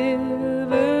a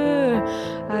river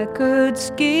I could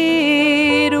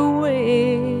skate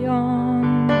away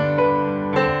on.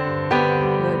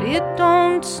 But it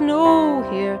don't snow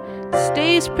here, it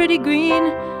stays pretty green.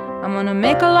 I'm gonna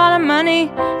make a lot of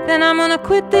money, then I'm gonna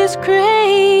quit this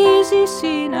crazy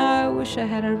scene. I wish I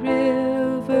had a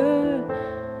river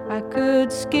I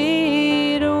could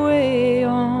skate away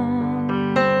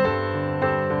on.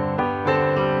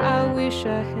 I wish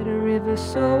I had a river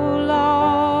so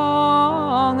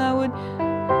long I would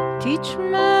teach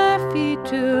my feet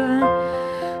to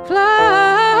fly.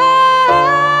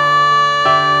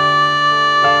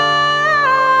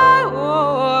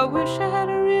 Oh, I wish I had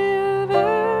a river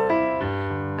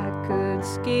I could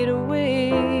skate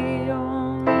away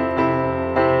on.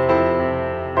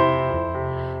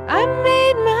 I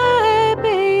made my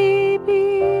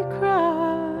baby cry.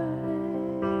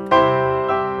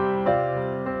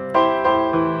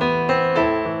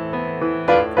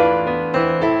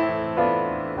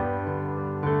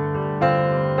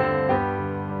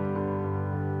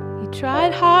 He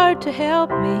tried hard to help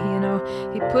me, you know.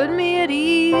 He put me at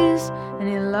ease, and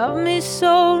he loved me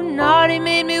so. Not he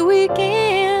made me weak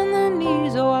in the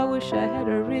knees. Oh, I wish I had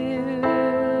a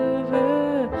river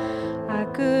I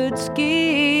could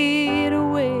skate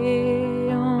away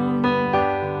on.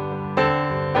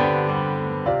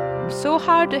 I'm so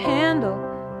hard to handle,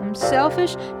 I'm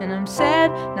selfish and I'm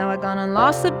sad. Now I gone and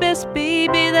lost the best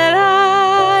baby that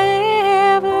I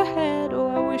ever had. Oh,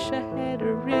 I wish I had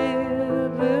a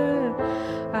river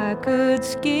I could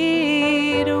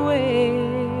skate away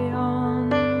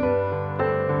on.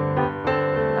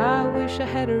 I wish I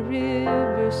had a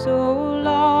river so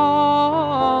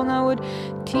long I would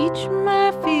teach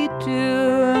my feet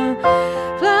to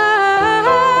fly.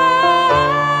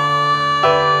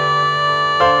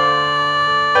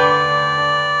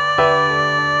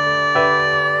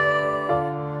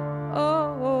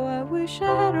 Oh, I wish I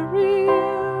had a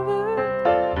river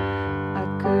I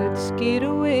could skate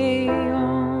away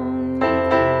on.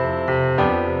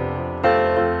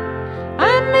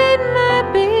 I made my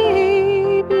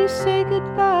baby say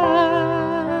goodbye.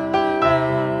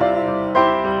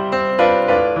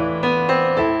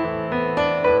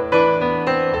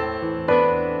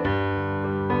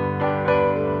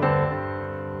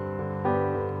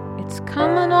 It's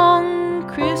coming on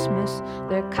Christmas,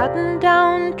 they're cutting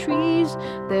down trees,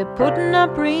 they're putting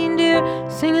up reindeer,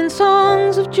 singing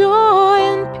songs of joy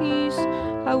and peace.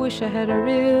 I wish I had a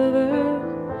river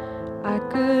I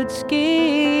could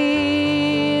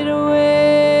skate away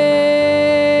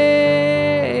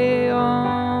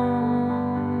on.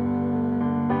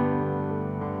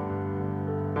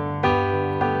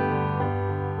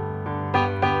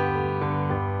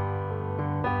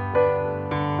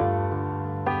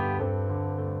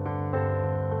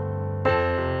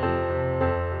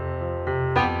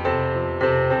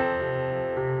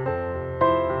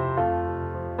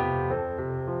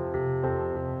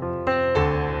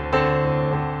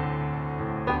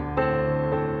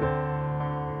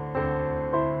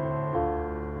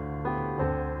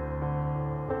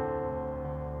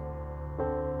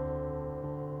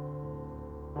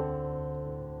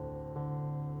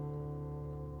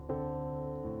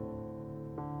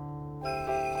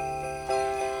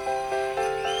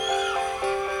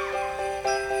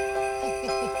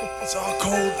 It's all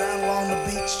cold down along the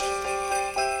beach.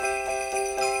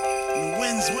 And the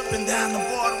wind's whipping down the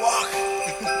boardwalk.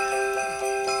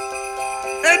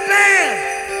 Hey, man!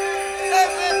 Hey,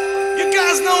 man! You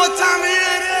guys know what time of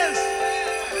year it is?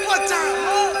 What time?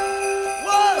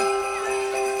 What?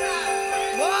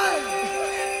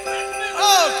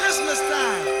 Oh, Christmas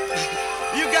time.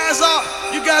 You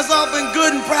guys all been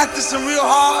good and practicing real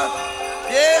hard?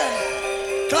 Yeah?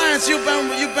 Clients, you've been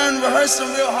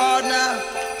rehearsing real hard now.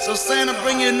 So Santa,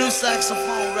 bring you a new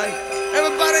saxophone, right?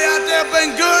 Everybody out there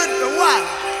been good or what?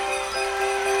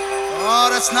 Oh,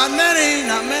 that's not many.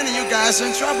 You guys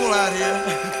in trouble out here.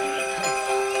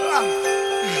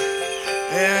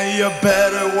 And you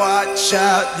better watch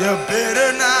out. You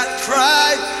better not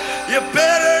cry. You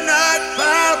better not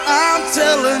pout. I'm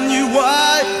telling you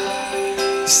why.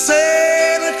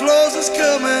 Santa Claus is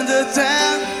coming to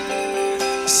town.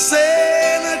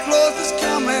 Santa Claus is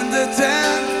coming to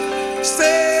town.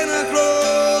 Santa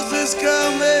Claus is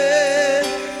coming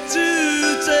to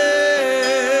town.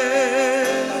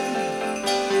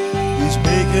 He's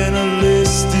making a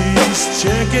list, he's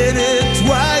checking it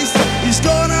twice. He's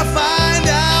gonna find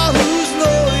out who's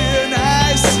naughty and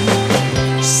nice.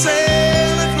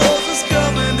 Santa Claus is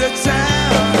coming to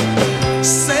town.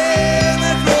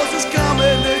 Santa Claus is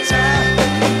coming to town.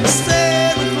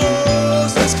 Santa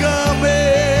Claus is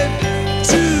coming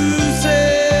to town.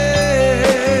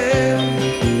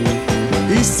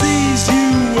 He sees you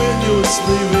when you're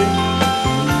sleeping.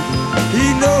 He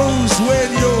knows when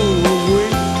you're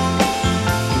awake.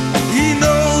 He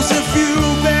knows if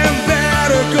you've been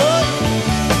bad or good.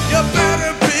 You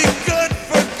better be good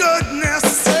for goodness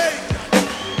sake.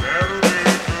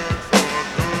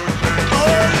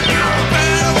 Oh, you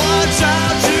better watch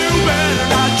out. You better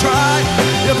not try.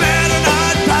 You better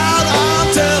not pout. I'm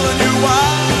telling you why.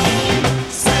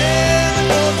 Santa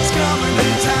Claus is coming to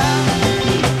town.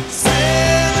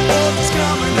 Santa Claus is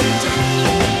coming to town.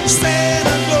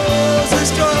 Santa Claus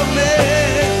is coming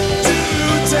to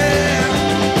town.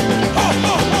 Ho,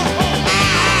 ho, ho, ho.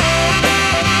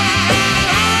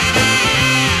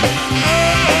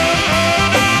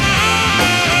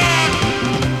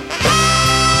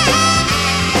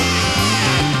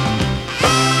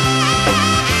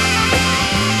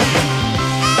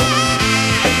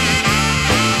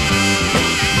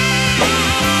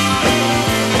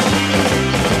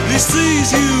 He sees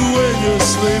you when you're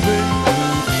sleeping.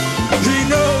 He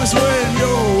knows when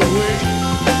you're awake.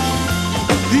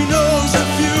 He knows if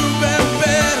you've been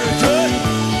bad or good.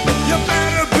 You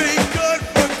better be good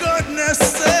for goodness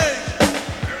sake.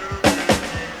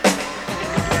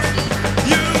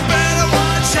 You better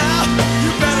watch out.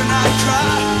 You better not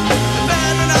cry. You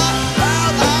better not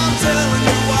pout. I'm telling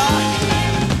you why.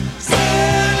 Santa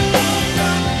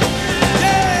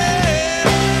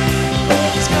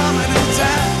Claus is coming to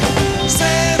town.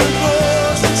 Santa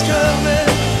Claus is coming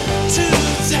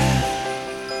to town.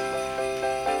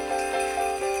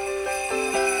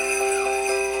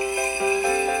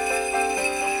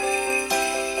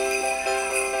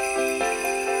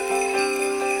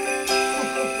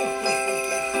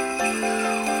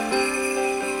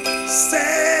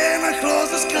 Santa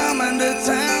Claus is coming to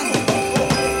town.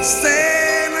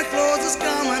 Santa Claus is coming to town. Santa Claus is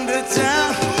coming to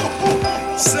town.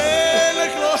 Santa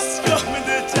Claus is coming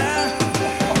to town.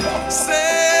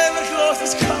 Santa Claus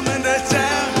is coming to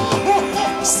town.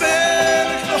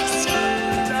 Santa Claus is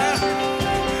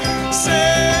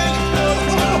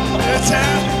coming to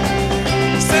town.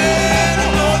 Santa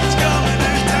Claus is coming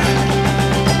to town.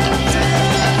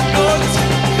 Santa Claus is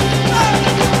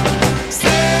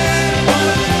Santa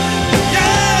Claus,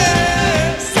 yeah.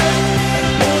 Santa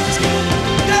Claus is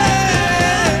coming, yeah.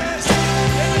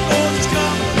 Santa Claus is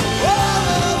coming,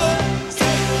 oh.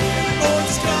 Santa Claus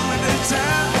is coming to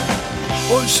town.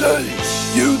 I say,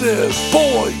 you there,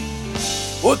 boy.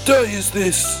 What day is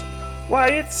this? Why,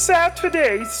 it's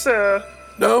Saturday, sir.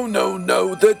 No,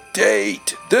 the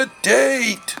date! The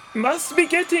date! Must be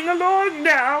getting along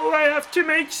now. I have to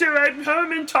make sure I'm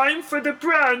home in time for the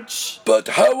brunch. But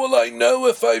how will I know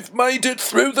if I've made it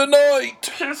through the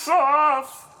night? Piss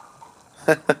off!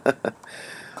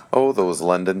 Oh, those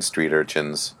London street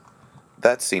urchins.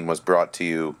 That scene was brought to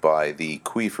you by the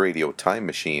Queef Radio Time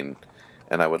Machine,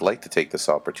 and I would like to take this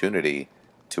opportunity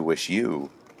to wish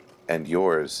you and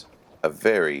yours a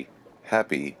very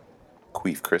happy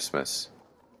Queef Christmas.